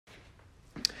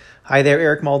Hi there,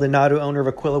 Eric Maldonado, owner of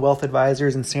Aquila Wealth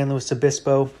Advisors in San Luis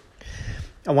Obispo.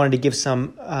 I wanted to give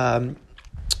some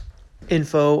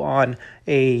info on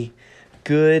a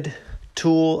good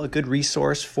tool, a good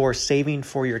resource for saving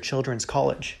for your children's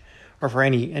college or for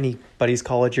anybody's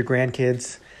college, your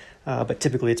grandkids, but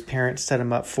typically it's parents set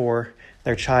them up for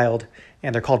their child,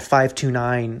 and they're called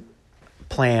 529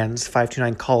 plans,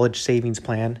 529 college savings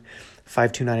plan.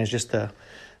 529 is just the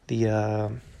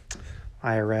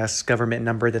IRS government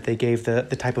number that they gave the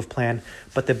type of plan.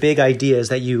 But the big idea is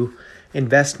that you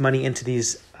invest money into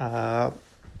these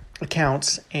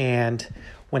accounts, and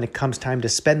when it comes time to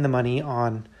spend the money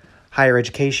on higher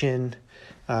education,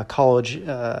 college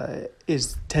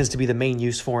tends to be the main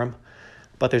use for them.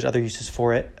 But there's other uses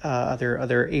for it.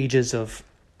 Other ages of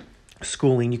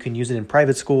schooling. You can use it in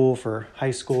private school, for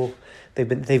high school. They've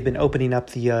been opening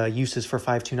up the uses for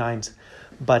 529s,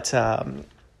 but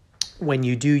when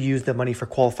you do use the money for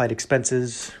qualified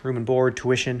expenses, room and board,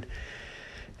 tuition,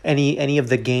 any of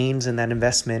the gains in that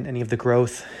investment, any of the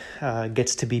growth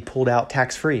gets to be pulled out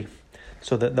tax-free.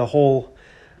 So the whole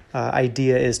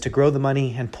idea is to grow the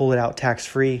money and pull it out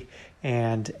tax-free.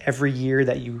 And every year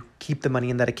that you keep the money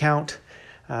in that account,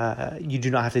 you do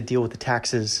not have to deal with the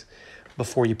taxes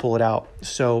before you pull it out.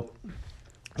 So,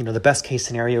 the best case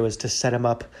scenario is to set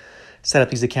up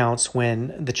these accounts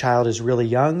when the child is really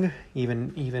young,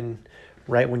 even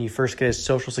right when you first get a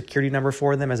social security number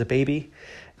for them as a baby.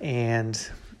 And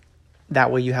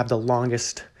that way you have the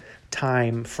longest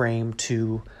time frame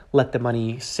to let the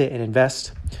money sit and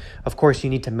invest. Of course, you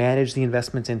need to manage the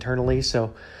investments internally,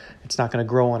 so it's not going to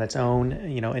grow on its own.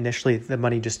 Initially the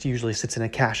money just usually sits in a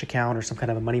cash account or some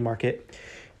kind of a money market.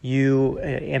 You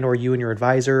and your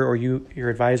advisor, or your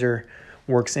advisor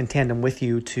works in tandem with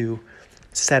you to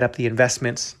set up the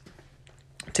investments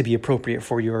to be appropriate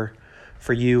for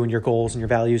you and your goals and your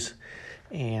values.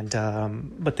 And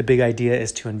but the big idea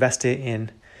is to invest it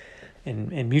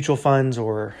in mutual funds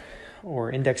or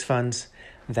index funds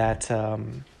that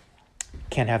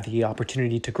can have the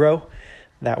opportunity to grow.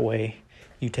 That way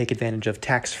you take advantage of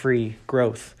tax-free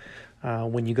growth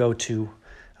when you go to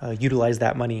utilize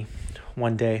that money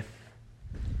one day.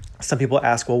 Some people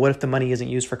ask, well, what if the money isn't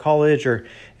used for college, or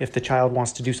if the child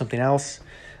wants to do something else?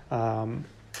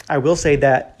 I will say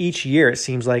that each year it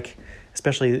seems like,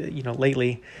 especially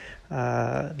lately, the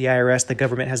IRS, the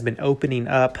government, has been opening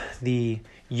up the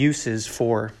uses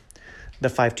for the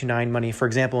 529 money. For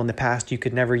example, in the past, you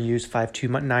could never use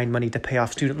 529 money to pay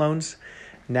off student loans.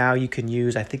 Now you can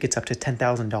use, I think it's up to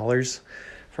 $10,000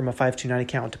 from a 529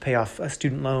 account to pay off a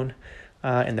student loan.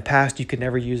 In the past, you could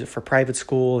never use it for private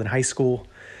school and high school,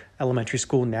 elementary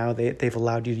school. Now they've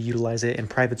allowed you to utilize it in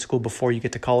private school before you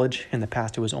get to college. In the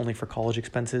past, it was only for college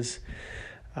expenses.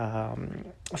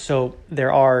 So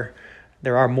there are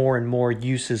more and more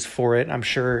uses for it. I'm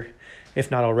sure, if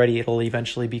not already, it'll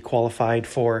eventually be qualified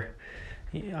for.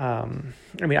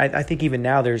 I think even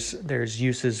now there's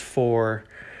uses for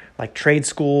like trade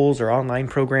schools or online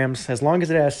programs, as long as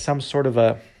it has some sort of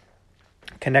a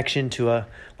connection to a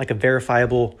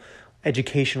verifiable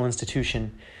educational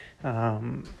institution.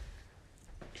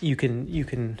 You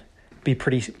can be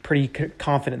pretty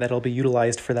confident that it'll be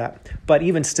utilized for that. But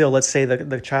even still, let's say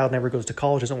the child never goes to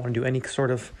college, doesn't want to do any sort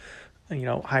of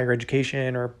higher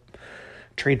education or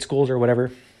trade schools or whatever,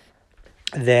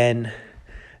 then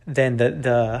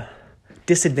the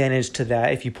disadvantage to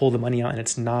that, if you pull the money out and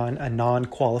it's a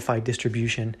non-qualified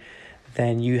distribution,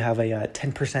 then you have a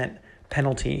 10%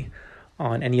 penalty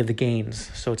on any of the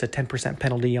gains. So it's a 10%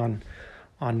 penalty on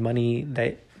money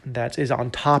that is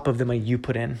on top of the money you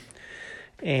put in,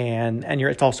 and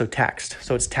it's also taxed.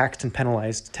 So it's taxed and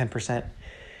penalized 10%,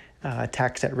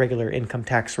 taxed at regular income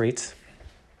tax rates.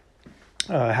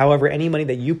 However, any money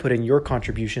that you put in, your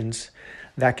contributions,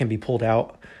 that can be pulled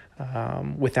out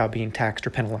without being taxed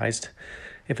or penalized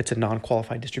if it's a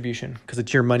non-qualified distribution, because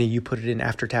it's your money, you put it in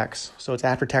after tax. So it's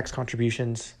after tax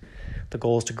contributions. The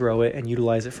goal is to grow it and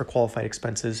utilize it for qualified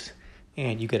expenses,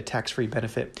 and you get a tax-free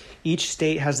benefit. Each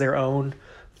state has their own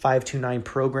 529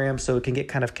 program, so it can get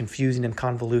kind of confusing and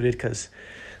convoluted because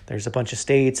there's a bunch of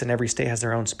states and every state has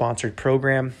their own sponsored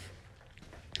program.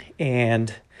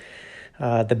 And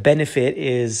the benefit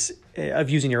of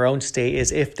using your own state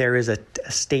is if there is a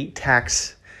state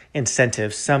tax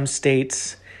incentive. Some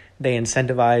states, they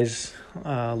incentivize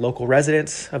local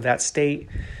residents of that state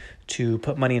to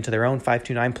put money into their own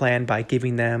 529 plan by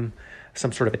giving them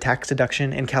some sort of a tax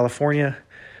deduction. In California,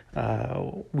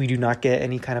 we do not get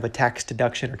any kind of a tax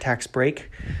deduction or tax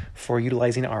break for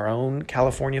utilizing our own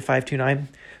California 529.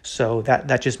 So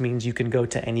that just means you can go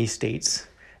to any state's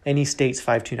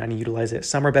 529 and utilize it.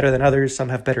 Some are better than others. Some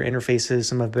have better interfaces.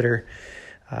 Some have better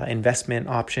investment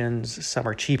options. Some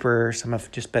are cheaper, some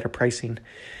have just better pricing.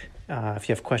 If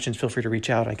you have questions, feel free to reach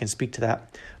out. I can speak to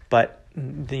that. But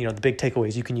the big takeaway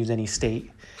is you can use any state,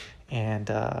 and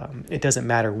it doesn't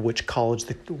matter which college,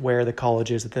 where the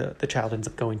college is that the child ends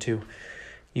up going to.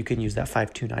 You can use that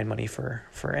 529 money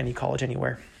for any college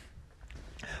anywhere.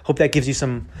 Hope that gives you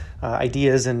some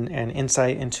ideas and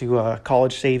insight into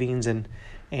college savings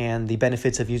and the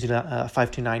benefits of using a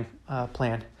 529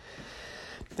 plan.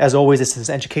 As always, this is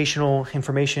educational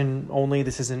information only.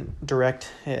 This isn't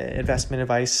direct investment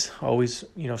advice. Always,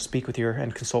 speak with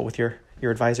and consult with your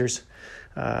advisors.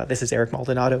 This is Eric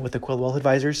Maldonado with the Quill Wealth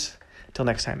Advisors. Till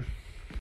next time.